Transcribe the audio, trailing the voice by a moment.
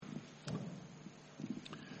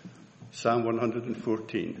Psalm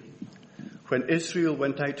 114. When Israel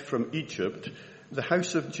went out from Egypt, the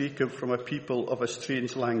house of Jacob from a people of a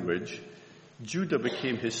strange language, Judah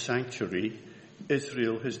became his sanctuary,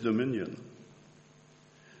 Israel his dominion.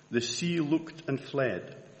 The sea looked and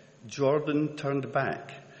fled. Jordan turned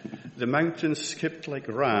back. The mountains skipped like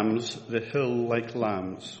rams, the hill like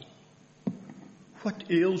lambs.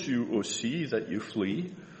 What ails you, O sea, that you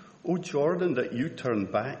flee? O Jordan, that you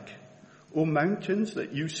turn back? O mountains,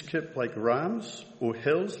 that you skip like rams? O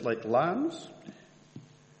hills, like lambs?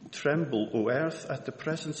 Tremble, O earth, at the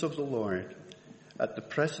presence of the Lord, at the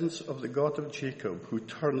presence of the God of Jacob, who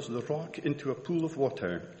turns the rock into a pool of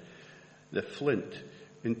water, the flint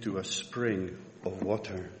into a spring of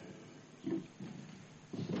water.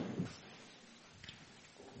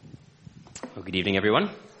 Well, good evening,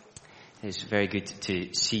 everyone. It's very good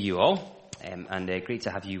to see you all. And great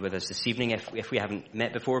to have you with us this evening. If we haven't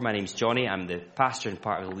met before, my name's Johnny. I'm the pastor and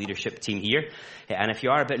part of the leadership team here. And if you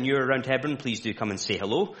are a bit newer around Hebron, please do come and say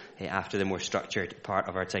hello after the more structured part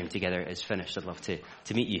of our time together is finished. I'd love to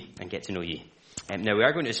meet you and get to know you. Now, we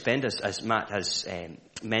are going to spend, as Matt has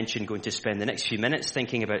mentioned, going to spend the next few minutes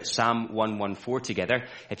thinking about Psalm 114 together.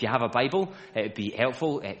 If you have a Bible, it would be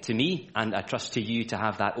helpful to me, and I trust to you to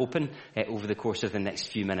have that open over the course of the next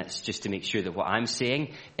few minutes, just to make sure that what I'm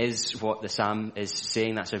saying is what the Psalm is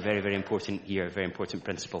saying. That's a very, very important here, a very important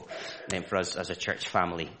principle for us as a church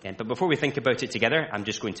family. But before we think about it together, I'm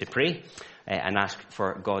just going to pray and ask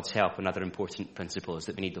for God's help. Another important principle is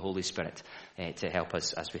that we need the Holy Spirit to help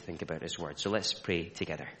us as we think about His Word. So let's pray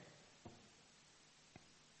together.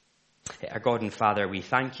 Our God and Father, we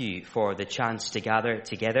thank you for the chance to gather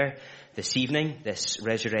together this evening, this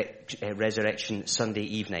Resurrection Sunday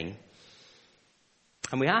evening.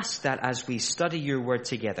 And we ask that as we study your word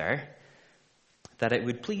together, that it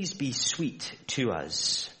would please be sweet to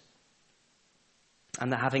us.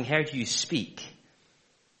 And that having heard you speak,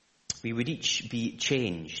 we would each be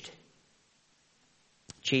changed.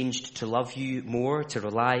 Changed to love you more, to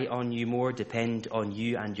rely on you more, depend on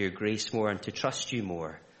you and your grace more, and to trust you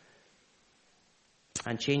more.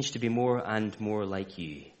 And changed to be more and more like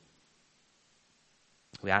you.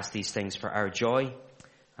 We ask these things for our joy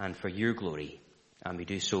and for your glory. And we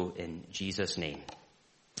do so in Jesus' name.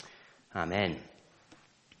 Amen.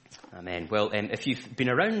 Amen. Well, if you've been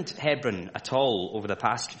around Hebron at all over the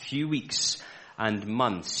past few weeks and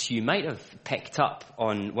months, you might have picked up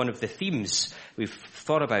on one of the themes we've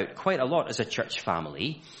thought about quite a lot as a church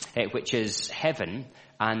family, which is heaven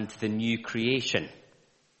and the new creation.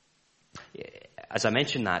 As I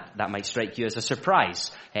mentioned that might strike you as a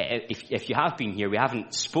surprise. If you have been here, we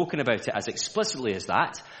haven't spoken about it as explicitly as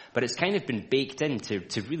that, but it's kind of been baked into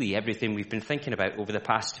really everything we've been thinking about over the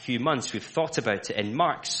past few months. We've thought about it in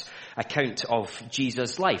Mark's account of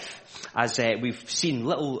Jesus' life, as we've seen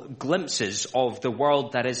little glimpses of the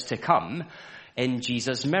world that is to come in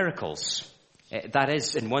Jesus' miracles. That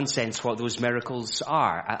is, in one sense, what those miracles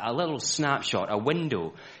are. A little snapshot, a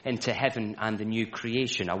window into heaven and the new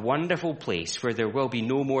creation. A wonderful place where there will be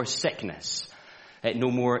no more sickness, no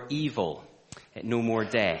more evil, no more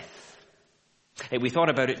death. We thought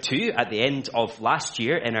about it too at the end of last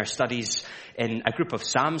year in our studies in a group of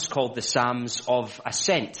Psalms called the Psalms of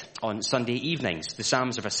Ascent on Sunday evenings. The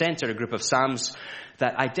Psalms of Ascent are a group of Psalms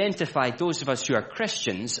that identify those of us who are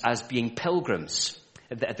Christians as being pilgrims.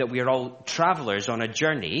 That we are all travelers on a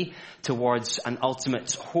journey towards an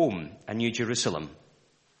ultimate home, a New Jerusalem.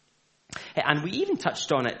 And we even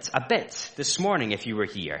touched on it a bit this morning if you were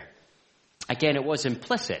here. Again, it was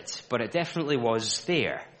implicit, but it definitely was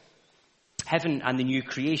there. Heaven and the new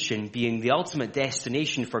creation being the ultimate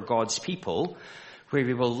destination for God's people, where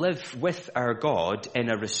we will live with our God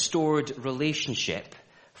in a restored relationship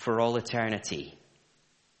for all eternity.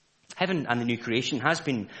 Heaven and the new creation has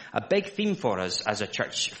been a big theme for us as a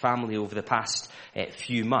church family over the past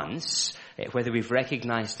few months, whether we've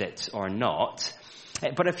recognized it or not.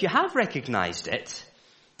 But if you have recognized it,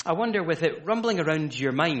 I wonder, with it rumbling around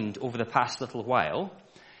your mind over the past little while,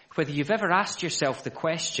 whether you've ever asked yourself the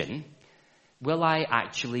question, will I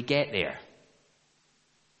actually get there?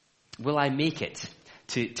 Will I make it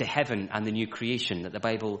to heaven and the new creation that the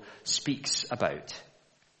Bible speaks about?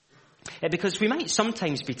 Because we might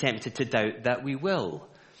sometimes be tempted to doubt that we will,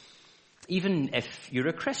 even if you're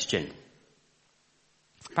a Christian.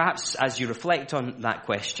 Perhaps as you reflect on that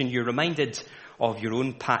question, you're reminded of your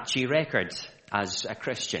own patchy record as a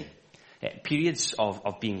Christian. Periods of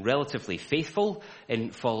being relatively faithful in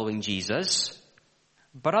following Jesus,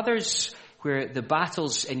 but others where the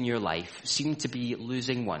battles in your life seem to be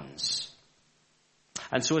losing ones.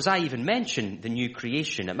 And so as I even mentioned the new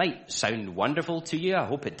creation, it might sound wonderful to you. I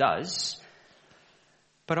hope it does.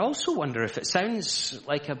 but I also wonder if it sounds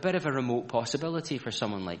like a bit of a remote possibility for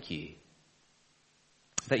someone like you.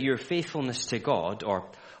 That your faithfulness to God, or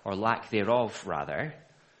lack thereof rather,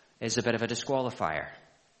 is a bit of a disqualifier.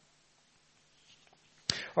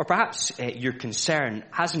 Or perhaps your concern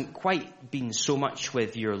hasn't quite been so much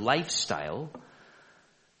with your lifestyle,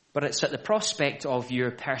 but it's at the prospect of your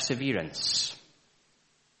perseverance.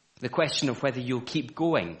 The question of whether you'll keep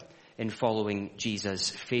going in following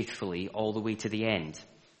Jesus faithfully all the way to the end.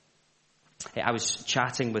 I was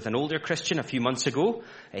chatting with an older Christian a few months ago.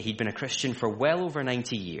 He'd been a Christian for well over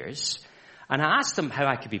 90 years. And I asked him how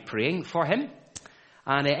I could be praying for him.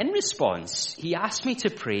 And in response, he asked me to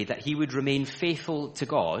pray that he would remain faithful to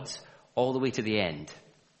God all the way to the end.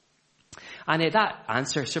 And that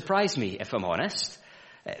answer surprised me, if I'm honest,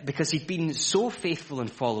 because he'd been so faithful in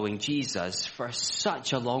following Jesus for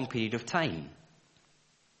such a long period of time.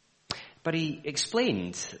 But he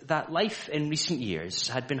explained that life in recent years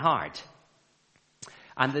had been hard,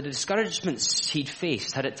 and the discouragements he'd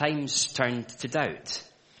faced had at times turned to doubt.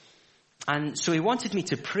 And so he wanted me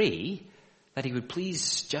to pray that he would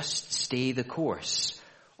please just stay the course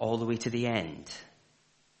all the way to the end.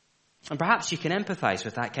 And perhaps you can empathize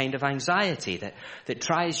with that kind of anxiety that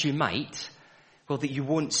try as you might, well, that you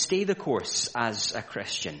won't stay the course as a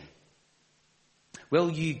Christian.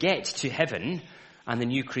 Will you get to heaven and the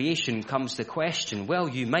new creation comes the question? Well,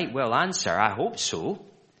 you might well answer, I hope so.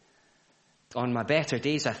 On my better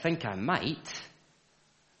days, I think I might.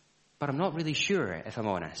 But I'm not really sure, if I'm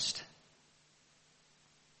honest.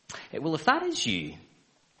 Well, if that is you,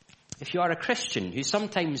 if you are a Christian who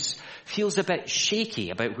sometimes feels a bit shaky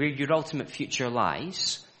about where your ultimate future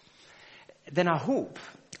lies, then I hope,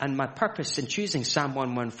 and my purpose in choosing Psalm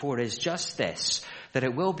 114 is just this, that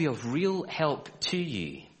it will be of real help to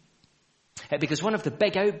you. Because one of the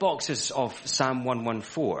big outboxes of Psalm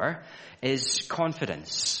 114 is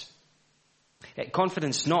confidence.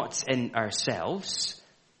 Confidence not in ourselves,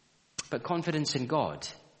 but confidence in God.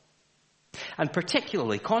 And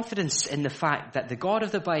particularly confidence in the fact that the God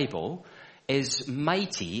of the Bible is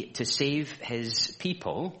mighty to save his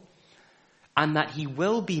people, and that he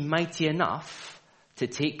will be mighty enough to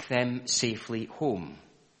take them safely home.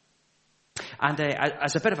 And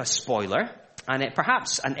as a bit of a spoiler, and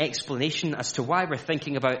perhaps an explanation as to why we're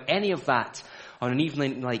thinking about any of that on an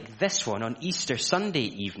evening like this one, on Easter Sunday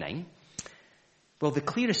evening, well, the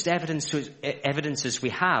clearest evidences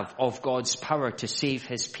we have of God's power to save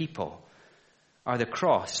his people are the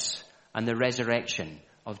cross and the resurrection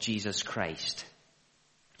of Jesus Christ.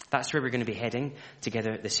 That's where we're going to be heading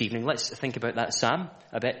together this evening. Let's think about that psalm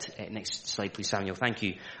a bit. Next slide, please, Samuel. Thank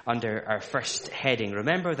you. Under our first heading,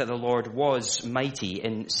 remember that the Lord was mighty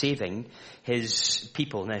in saving his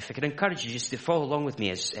people. Now, if I could encourage you just to follow along with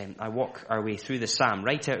me as I walk our way through the psalm.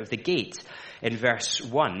 Right out of the gate in verse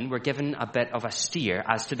 1, we're given a bit of a steer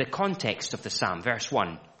as to the context of the psalm. Verse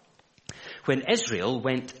 1. When Israel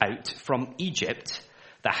went out from Egypt,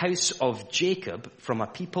 the house of Jacob from a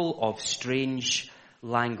people of strange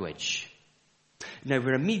language. Now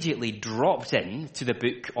we're immediately dropped in to the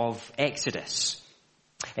book of Exodus.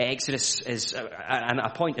 Exodus is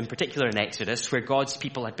a point in particular in Exodus where God's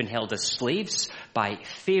people had been held as slaves by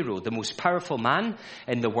Pharaoh, the most powerful man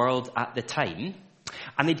in the world at the time.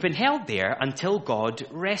 And they'd been held there until God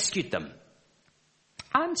rescued them.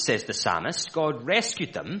 And, says the psalmist, God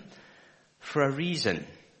rescued them for a reason.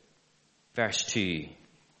 Verse 2.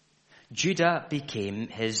 Judah became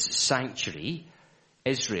his sanctuary,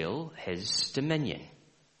 Israel his dominion.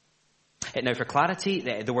 Now, for clarity,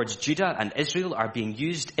 the words Judah and Israel are being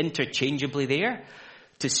used interchangeably there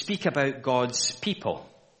to speak about God's people.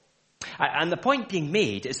 And the point being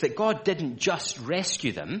made is that God didn't just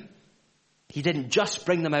rescue them. He didn't just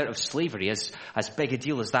bring them out of slavery, as big a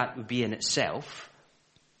deal as that would be in itself.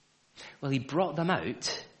 Well, he brought them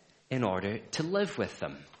out in order to live with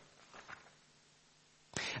them.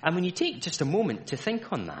 And when you take just a moment to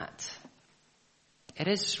think on that, it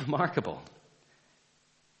is remarkable.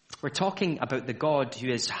 We're talking about the God who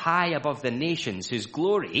is high above the nations, whose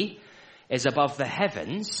glory is above the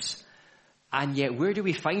heavens, and yet where do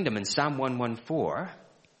we find him in Psalm 114?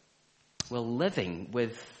 Well, living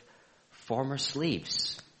with former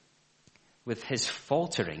slaves, with his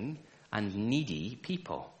faltering and needy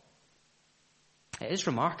people. It is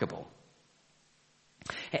remarkable.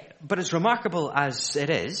 But as remarkable as it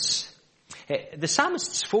is, the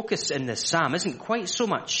psalmist's focus in this psalm isn't quite so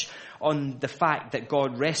much on the fact that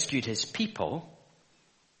God rescued his people.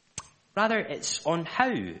 Rather, it's on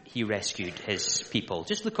how he rescued his people.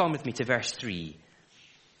 Just look on with me to verse 3.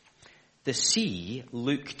 The sea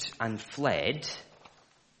looked and fled.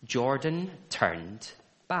 Jordan turned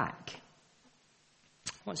back.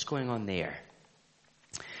 What's going on there?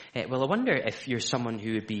 Well, I wonder if you're someone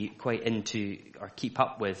who would be quite into or keep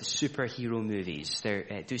up with superhero movies.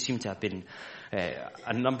 There do seem to have been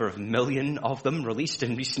a number of million of them released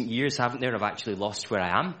in recent years, haven't there? I've actually lost where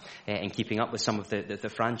I am in keeping up with some of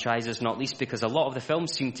the franchises, not least because a lot of the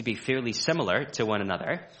films seem to be fairly similar to one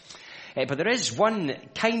another. But there is one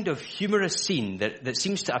kind of humorous scene that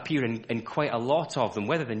seems to appear in quite a lot of them,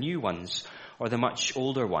 whether the new ones or the much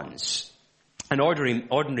older ones. An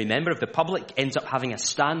ordinary member of the public ends up having a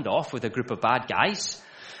standoff with a group of bad guys.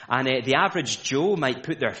 And the average Joe might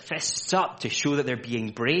put their fists up to show that they're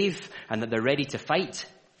being brave and that they're ready to fight.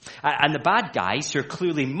 And the bad guys, who are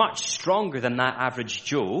clearly much stronger than that average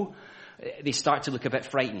Joe, they start to look a bit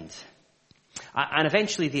frightened. And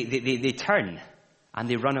eventually they turn and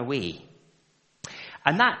they run away.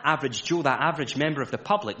 And that average Joe, that average member of the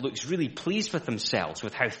public, looks really pleased with themselves,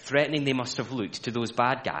 with how threatening they must have looked to those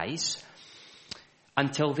bad guys,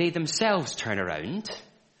 until they themselves turn around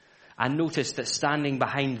and notice that standing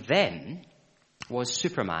behind them was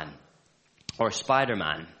Superman, or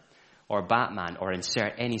Spider-Man, or Batman, or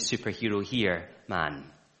insert any superhero here, man,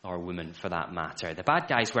 or woman for that matter. The bad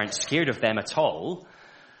guys weren't scared of them at all,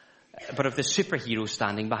 but of the superhero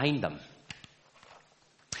standing behind them.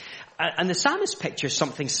 And the psalmist pictures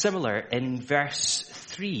something similar in verse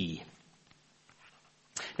 3.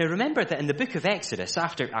 Now remember that in the book of Exodus,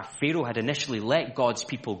 after Pharaoh had initially let God's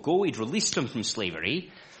people go, he'd released them from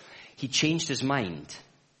slavery, he changed his mind.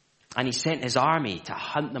 And he sent his army to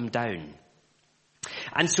hunt them down.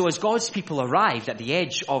 And so as God's people arrived at the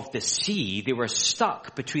edge of the sea, they were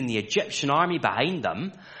stuck between the Egyptian army behind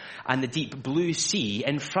them and the deep blue sea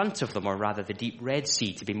in front of them, or rather the deep Red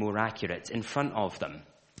Sea to be more accurate, in front of them.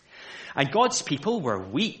 And God's people were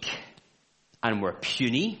weak and were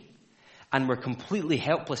puny and were completely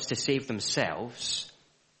helpless to save themselves.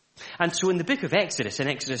 And so in the book of Exodus, in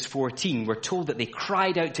Exodus 14, we're told that they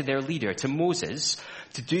cried out to their leader, to Moses,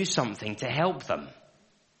 to do something to help them.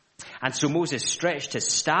 And so Moses stretched his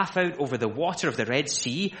staff out over the water of the Red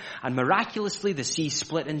Sea, and miraculously the sea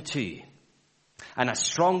split in two. And a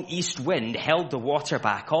strong east wind held the water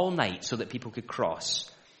back all night so that people could cross.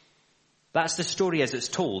 That's the story as it's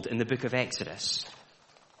told in the book of Exodus.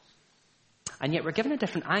 And yet we're given a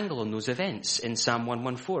different angle on those events in Psalm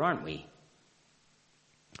 114, aren't we?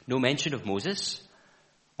 No mention of Moses,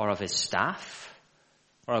 or of his staff,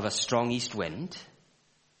 or of a strong east wind.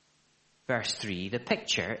 Verse 3, the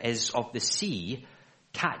picture is of the sea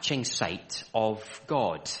catching sight of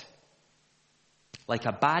God. Like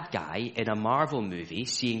a bad guy in a Marvel movie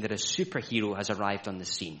seeing that a superhero has arrived on the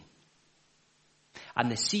scene.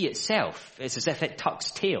 And the sea itself is as if it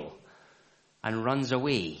tucks tail and runs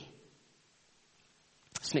away.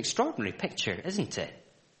 It's an extraordinary picture, isn't it?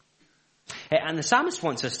 And the psalmist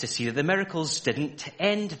wants us to see that the miracles didn't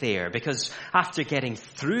end there, because after getting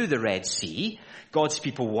through the Red Sea, God's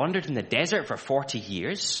people wandered in the desert for 40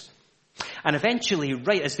 years. And eventually,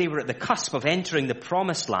 right as they were at the cusp of entering the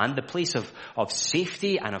promised land, the place of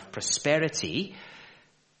safety and of prosperity,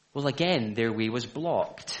 well, again, their way was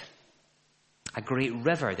blocked. A great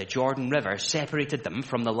river, the Jordan River, separated them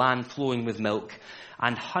from the land flowing with milk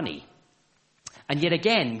and honey. And yet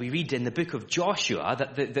again, we read in the book of Joshua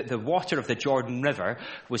that the water of the Jordan River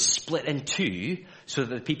was split in two so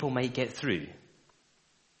that the people might get through.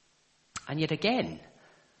 And yet again,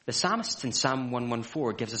 the psalmist in Psalm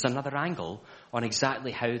 114 gives us another angle on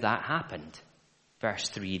exactly how that happened. Verse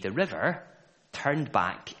 3, the river turned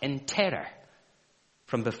back in terror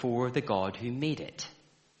from before the God who made it.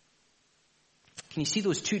 Can you see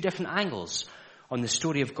those two different angles on the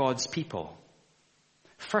story of God's people?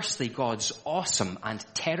 Firstly, God's awesome and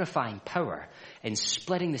terrifying power in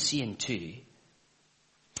splitting the sea in two.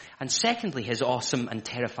 And secondly, his awesome and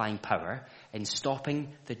terrifying power in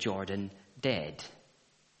stopping the Jordan dead.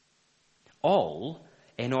 All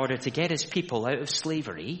in order to get his people out of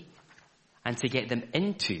slavery and to get them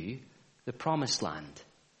into the promised land.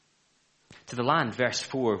 To the land, verse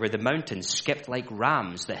 4, where the mountains skipped like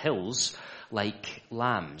rams, the hills like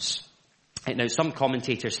lambs. Now, some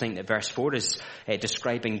commentators think that verse 4 is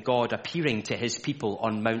describing God appearing to his people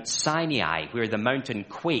on Mount Sinai, where the mountain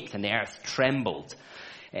quaked and the earth trembled.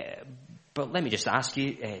 But let me just ask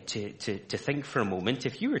you to think for a moment.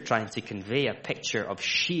 If you were trying to convey a picture of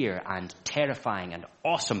sheer and terrifying and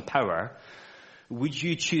awesome power, would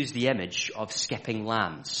you choose the image of skipping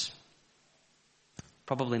lambs?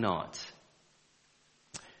 Probably not.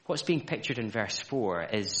 What's being pictured in verse 4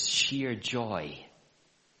 is sheer joy.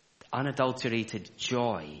 Unadulterated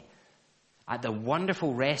joy at the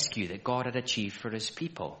wonderful rescue that God had achieved for his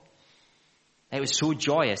people. It was so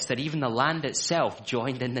joyous that even the land itself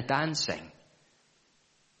joined in the dancing.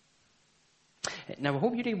 Now, I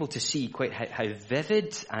hope you're able to see quite how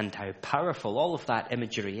vivid and how powerful all of that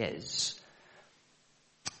imagery is.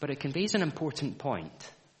 But it conveys an important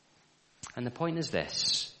point. And the point is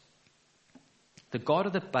this. The God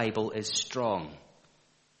of the Bible is strong.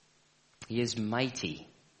 He is mighty,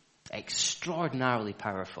 extraordinarily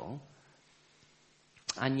powerful.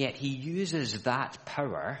 And yet he uses that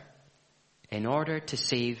power in order to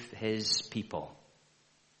save his people.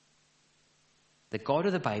 The God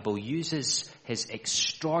of the Bible uses his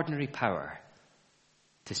extraordinary power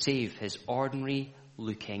to save his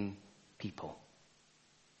ordinary-looking people.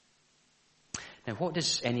 Now, what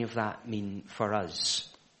does any of that mean for us?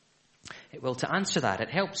 Well, to answer that, it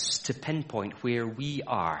helps to pinpoint where we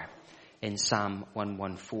are in Psalm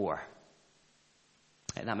 114.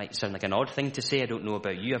 That might sound like an odd thing to say. I don't know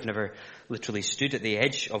about you. I've never literally stood at the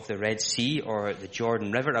edge of the Red Sea or the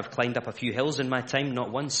Jordan River. I've climbed up a few hills in my time.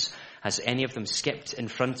 Not once has any of them skipped in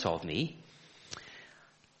front of me.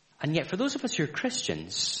 And yet for those of us who are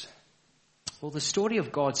Christians, well, the story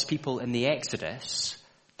of God's people in the Exodus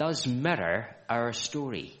does mirror our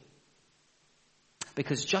story.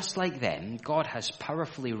 Because just like them, God has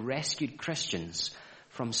powerfully rescued Christians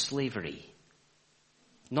from slavery.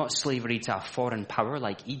 Not slavery to a foreign power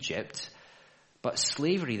like Egypt, but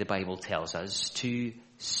slavery, the Bible tells us, to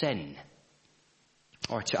sin,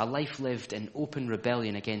 or to a life lived in open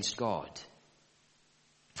rebellion against God.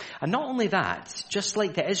 And not only that, just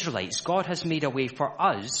like the Israelites, God has made a way for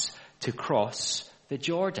us to cross the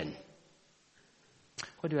Jordan.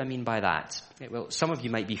 What do I mean by that? Well, some of you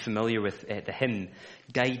might be familiar with the hymn,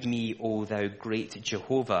 "Guide Me, O Thou Great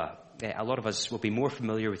Jehovah." A lot of us will be more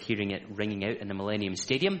familiar with hearing it ringing out in the Millennium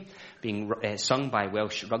Stadium, being sung by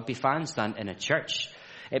Welsh rugby fans than in a church.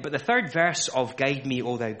 But the third verse of "Guide Me,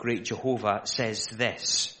 O Thou Great Jehovah" says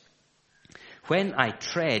this: "When I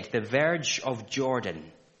tread the verge of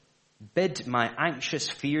Jordan, bid my anxious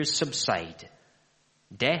fears subside.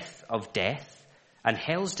 Death of death and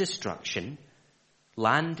hell's destruction,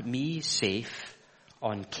 land me safe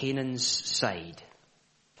on Canaan's side."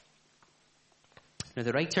 Now,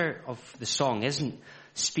 the writer of the song isn't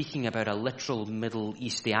speaking about a literal Middle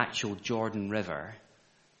East, the actual Jordan River.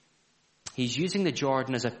 He's using the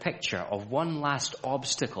Jordan as a picture of one last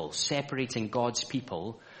obstacle separating God's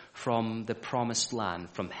people from the promised land,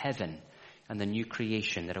 from heaven and the new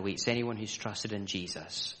creation that awaits anyone who's trusted in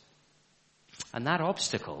Jesus. And that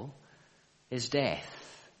obstacle is death.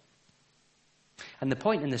 And the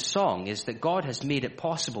point in the song is that God has made it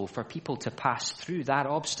possible for people to pass through that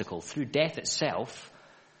obstacle, through death itself,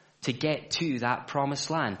 to get to that promised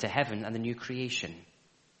land, to heaven and the new creation.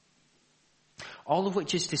 All of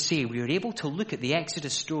which is to say, we are able to look at the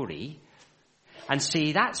Exodus story and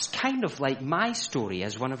say, that's kind of like my story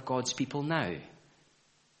as one of God's people now.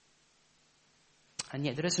 And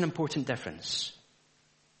yet there is an important difference.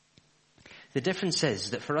 The difference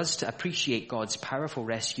is that for us to appreciate God's powerful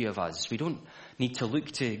rescue of us, we don't need to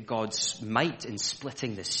look to God's might in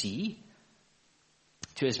splitting the sea,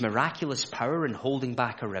 to his miraculous power in holding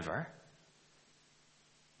back a river.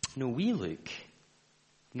 No, we look,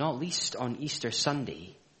 not least on Easter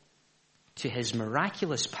Sunday, to his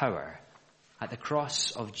miraculous power at the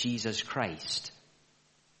cross of Jesus Christ.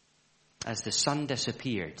 As the sun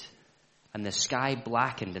disappeared and the sky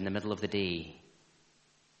blackened in the middle of the day,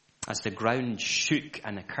 as the ground shook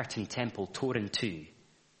and the curtained temple tore in two.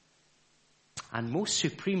 And most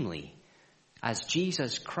supremely, as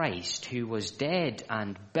Jesus Christ, who was dead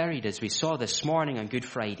and buried, as we saw this morning on Good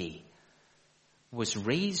Friday, was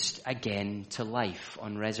raised again to life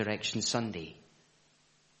on Resurrection Sunday.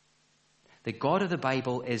 The God of the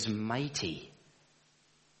Bible is mighty.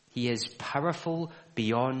 He is powerful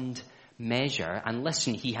beyond measure. And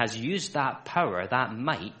listen, he has used that power, that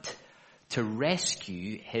might, to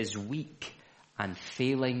rescue his weak and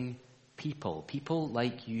failing people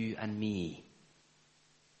like you and me.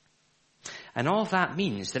 And all that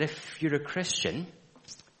means that if you're a Christian,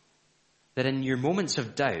 that in your moments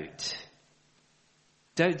of doubt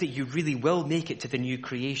that you really will make it to the new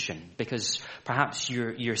creation because perhaps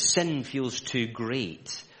your sin feels too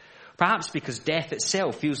great, perhaps because death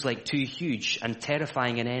itself feels like too huge and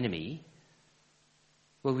terrifying an enemy,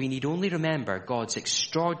 well, we need only remember God's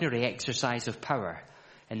extraordinary exercise of power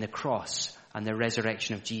in the cross and the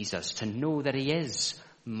resurrection of Jesus to know that he is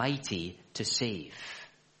mighty to save.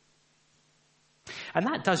 And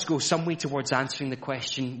that does go some way towards answering the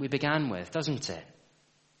question we began with, doesn't it?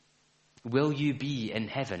 Will you be in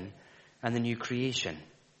heaven and the new creation?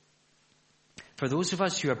 For those of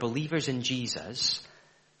us who are believers in Jesus,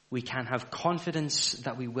 we can have confidence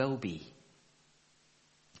that we will be.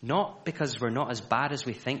 Not because we're not as bad as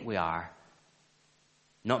we think we are,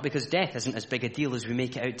 Not because death isn't as big a deal as we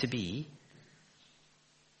make it out to be,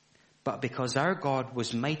 but because our God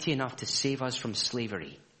was mighty enough to save us from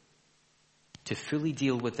slavery, to fully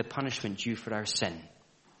deal with the punishment due for our sin.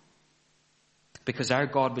 Because our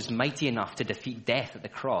God was mighty enough to defeat death at the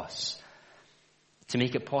cross, to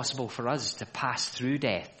make it possible for us to pass through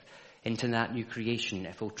death into that new creation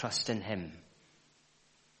if we'll trust in him.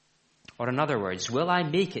 Or in other words, will I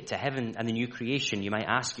make it to heaven and the new creation? You might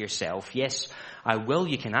ask yourself. Yes, I will.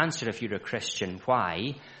 You can answer if you're a Christian.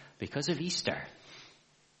 Why? Because of Easter.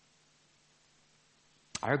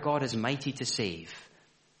 Our God is mighty to save.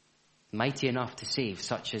 Mighty enough to save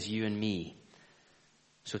such as you and me.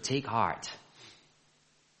 So take heart.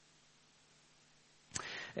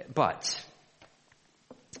 But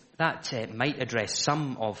that might address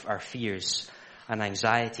some of our fears and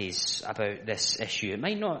anxieties about this issue. It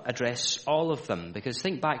might not address all of them, because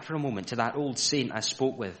think back for a moment to that old saint I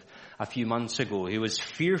spoke with a few months ago who was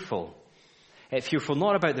fearful. Fearful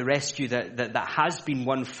not about the rescue that has been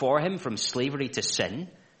won for him from slavery to sin,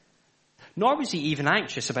 nor was he even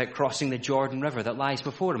anxious about crossing the Jordan River that lies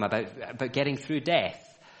before him, about getting through death.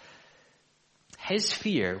 His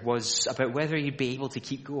fear was about whether he'd be able to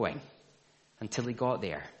keep going until he got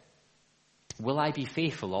there. Will I be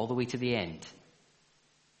faithful all the way to the end?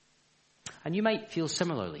 And you might feel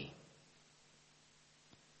similarly.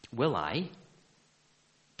 Will I?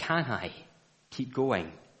 Can I keep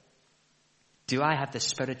going? Do I have the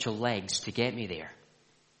spiritual legs to get me there?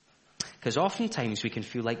 Because oftentimes we can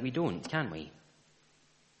feel like we don't, can't we?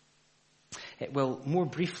 Well, more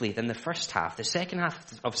briefly than the first half, the second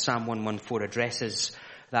half of Psalm 114 addresses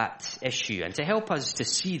that issue. And to help us to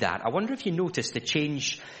see that, I wonder if you noticed the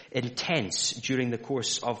change in tense during the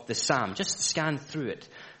course of the psalm. Just scan through it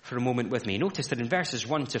for a moment with me. Notice that in verses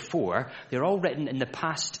 1 to 4, they're all written in the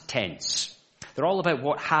past tense. They're all about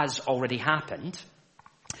what has already happened.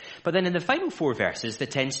 But then in the final 4 verses, the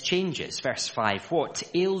tense changes. Verse 5, what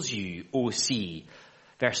ails you, O sea?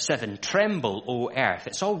 Verse 7, tremble, O earth.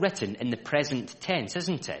 It's all written in the present tense,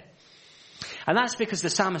 isn't it? And that's because the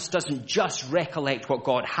psalmist doesn't just recollect what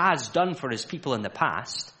God has done for his people in the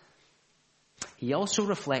past. He also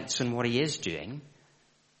reflects on what he is doing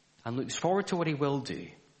and looks forward to what he will do.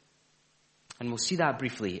 And we'll see that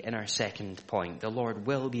briefly in our second point. The Lord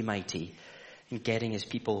will be mighty in getting his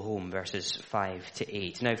people home, verses 5 to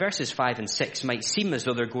 8. Now, verses 5 and 6 might seem as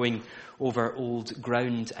though they're going over old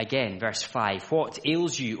ground again. Verse 5, what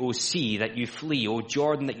ails you, O sea, that you flee, O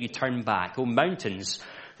Jordan, that you turn back, O mountains,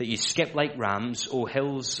 that you skip like rams, O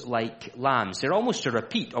hills like lambs. They're almost a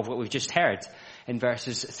repeat of what we've just heard in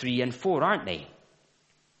verses 3 and 4, aren't they?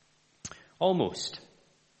 Almost.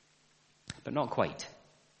 But not quite.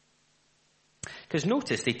 Because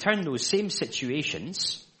notice, they turn those same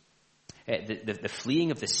situations, the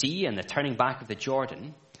fleeing of the sea and the turning back of the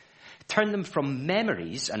Jordan, turn them from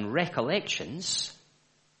memories and recollections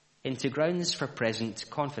into grounds for present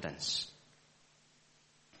confidence.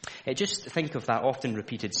 Just think of that often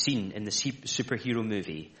repeated scene in the superhero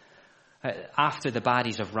movie. After the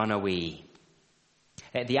baddies have run away,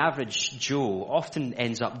 the average Joe often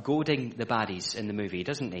ends up goading the baddies in the movie,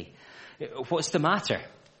 doesn't he? What's the matter?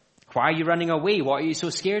 Why are you running away? What are you so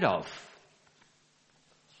scared of?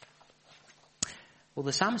 Well,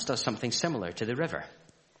 the psalmist does something similar to the river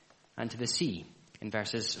and to the sea in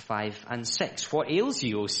verses 5 and 6. What ails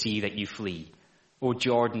you, O sea, that you flee? O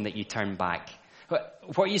Jordan, that you turn back?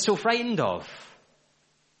 What are you so frightened of?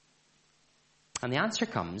 And the answer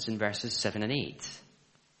comes in verses 7 and 8.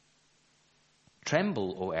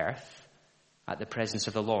 Tremble, O earth, at the presence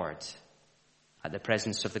of the Lord, at the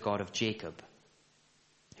presence of the God of Jacob,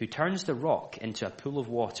 who turns the rock into a pool of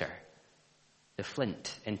water, the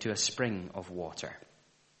flint into a spring of water.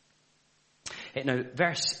 Now,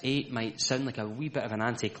 verse 8 might sound like a wee bit of an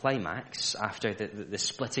anticlimax after the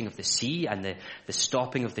splitting of the sea and the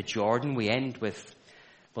stopping of the Jordan. We end with,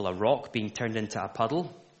 well, a rock being turned into a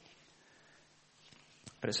puddle.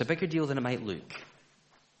 But it's a bigger deal than it might look.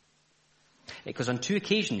 Because on 2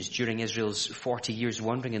 occasions during Israel's 40 years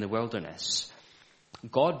wandering in the wilderness,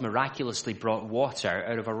 God miraculously brought water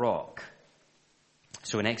out of a rock.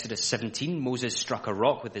 So in Exodus 17, Moses struck a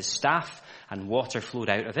rock with his staff and water flowed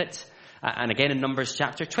out of it. And again in Numbers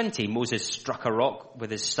chapter 20, Moses struck a rock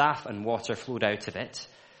with his staff and water flowed out of it.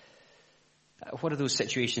 What do those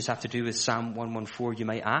situations have to do with Psalm 114, you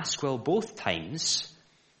might ask? Well, both times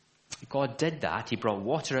God did that. He brought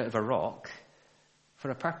water out of a rock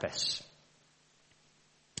for a purpose.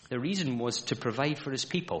 The reason was to provide for his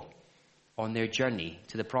people on their journey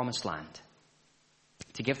to the promised land,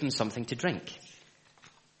 to give them something to drink.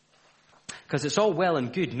 Because it's all well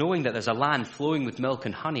and good knowing that there's a land flowing with milk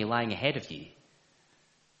and honey lying ahead of you.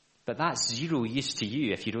 But that's zero use to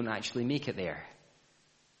you if you don't actually make it there.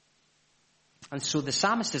 And so the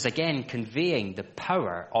psalmist is again conveying the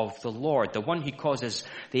power of the Lord, the one who causes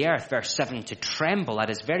the earth, verse 7, to tremble at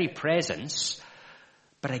his very presence.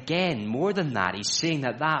 But again, more than that, he's saying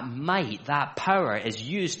that might, that power is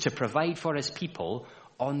used to provide for his people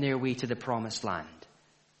on their way to the promised land.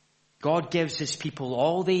 God gives his people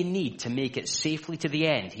all they need to make it safely to the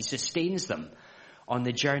end. He sustains them on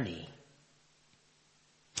the journey.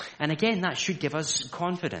 And again, that should give us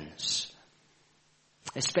confidence,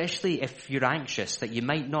 especially if you're anxious that you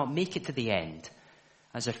might not make it to the end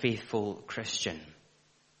as a faithful Christian.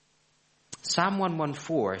 Psalm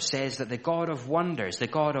 114 says that the God of wonders, the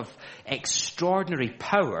God of extraordinary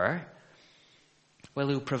power, well,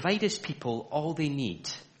 he'll provide his people all they need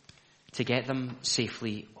to get them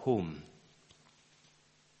safely home.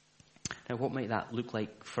 Now, what might that look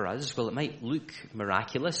like for us? Well, it might look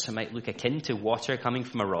miraculous. It might look akin to water coming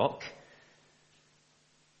from a rock.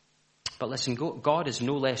 But listen, God is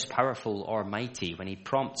no less powerful or mighty when he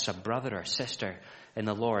prompts a brother or sister in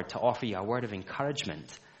the Lord to offer you a word of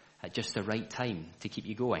encouragement at just the right time to keep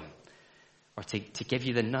you going. Or to give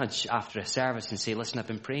you the nudge after a service and say, listen, I've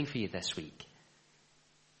been praying for you this week.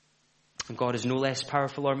 And God is no less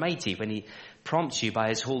powerful or mighty when he prompts you by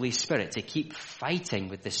his Holy Spirit to keep fighting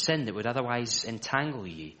with the sin that would otherwise entangle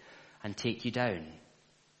you and take you down.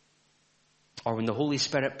 Or when the Holy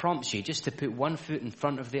Spirit prompts you just to put one foot in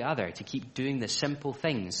front of the other, to keep doing the simple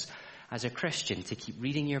things as a Christian, to keep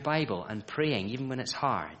reading your Bible and praying even when it's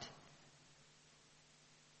hard.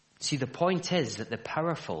 See, the point is that the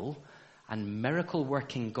powerful and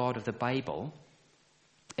miracle-working God of the Bible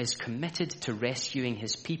is committed to rescuing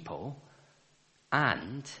his people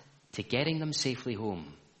and to getting them safely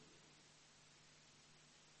home.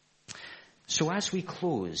 So as we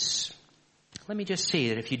close, let me just say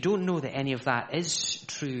that if you don't know that any of that is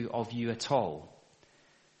true of you at all,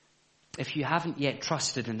 if you haven't yet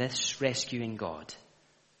trusted in this rescuing God,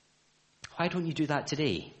 why don't you do that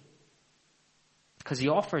today? Because he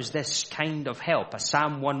offers this kind of help, a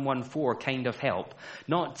Psalm 114 kind of help,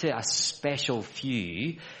 not to a special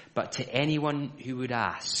few, but to anyone who would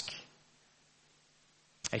ask.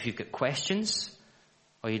 If you've got questions,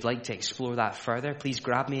 or you'd like to explore that further, please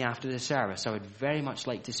grab me after the service. I would very much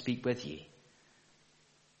like to speak with you.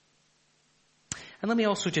 And let me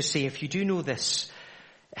also just say, if you do know this,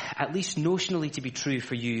 at least notionally to be true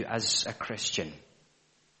for you as a Christian,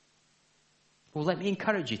 well, let me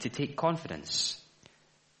encourage you to take confidence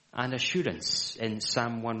and assurance in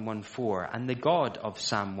Psalm 114 and the God of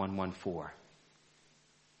Psalm 114.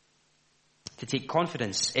 To take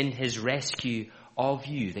confidence in his rescue of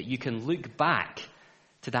you, that you can look back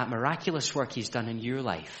to that miraculous work he's done in your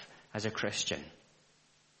life as a Christian.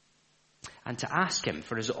 And to ask him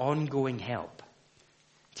for his ongoing help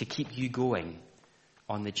to keep you going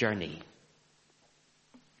on the journey.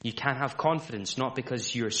 You can have confidence not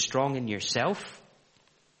because you're strong in yourself,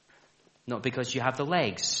 not because you have the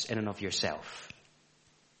legs in and of yourself,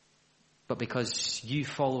 but because you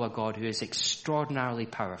follow a God who is extraordinarily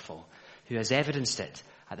powerful, who has evidenced it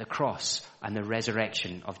at the cross and the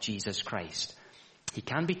resurrection of Jesus Christ. He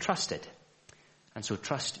can be trusted, and so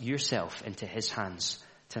trust yourself into his hands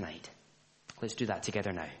tonight. Let's do that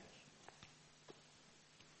together now.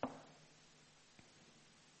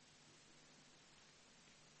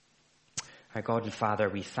 Our God and Father,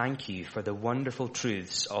 we thank you for the wonderful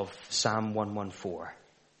truths of Psalm 114.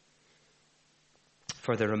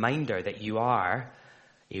 For the reminder that you are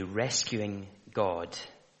a rescuing God.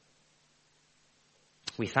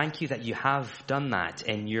 We thank you that you have done that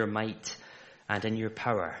in your might and in your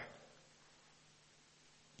power.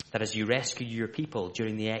 That as you rescued your people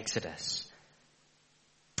during the Exodus,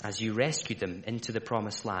 as you rescued them into the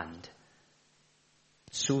promised land,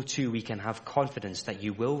 so too we can have confidence that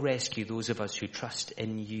you will rescue those of us who trust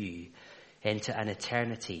in you into an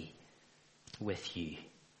eternity with you.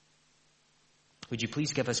 Would you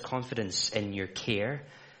please give us confidence in your care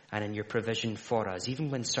and in your provision for us, even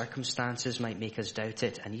when circumstances might make us doubt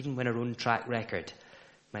it, and even when our own track record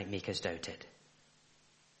might make us doubt it.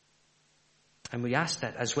 And we ask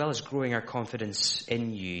that as well as growing our confidence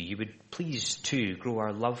in you, you would please too grow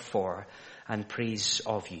our love for and praise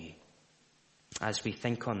of you as we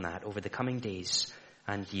think on that over the coming days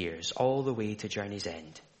and years, all the way to journey's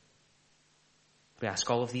end. We ask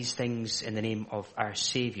all of these things in the name of our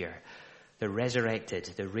Saviour, the resurrected,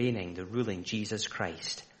 the reigning, the ruling Jesus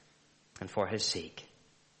Christ, and for his sake.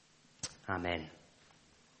 Amen.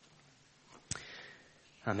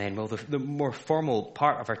 Amen. Well, the more formal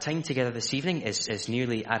part of our time together this evening is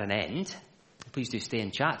nearly at an end. Please do stay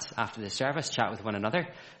and chat after the service, chat with one another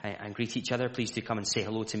and greet each other. Please do come and say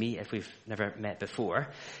hello to me if we've never met before.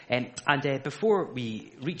 And before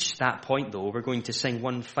we reach that point, though, we're going to sing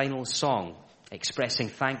one final song expressing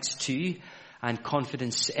thanks to and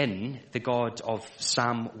confidence in the God of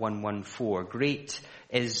Psalm 114. Great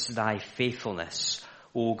is thy faithfulness,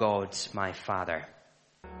 O God, my Father.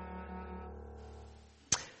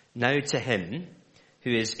 Now to him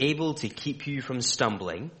who is able to keep you from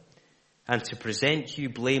stumbling and to present you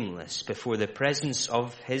blameless before the presence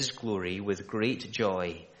of his glory with great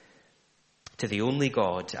joy, to the only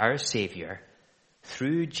God, our Saviour,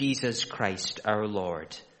 through Jesus Christ our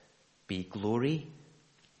Lord, be glory,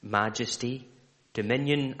 majesty,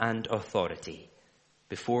 dominion and authority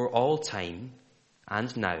before all time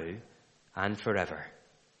and now and forever.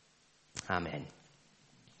 Amen.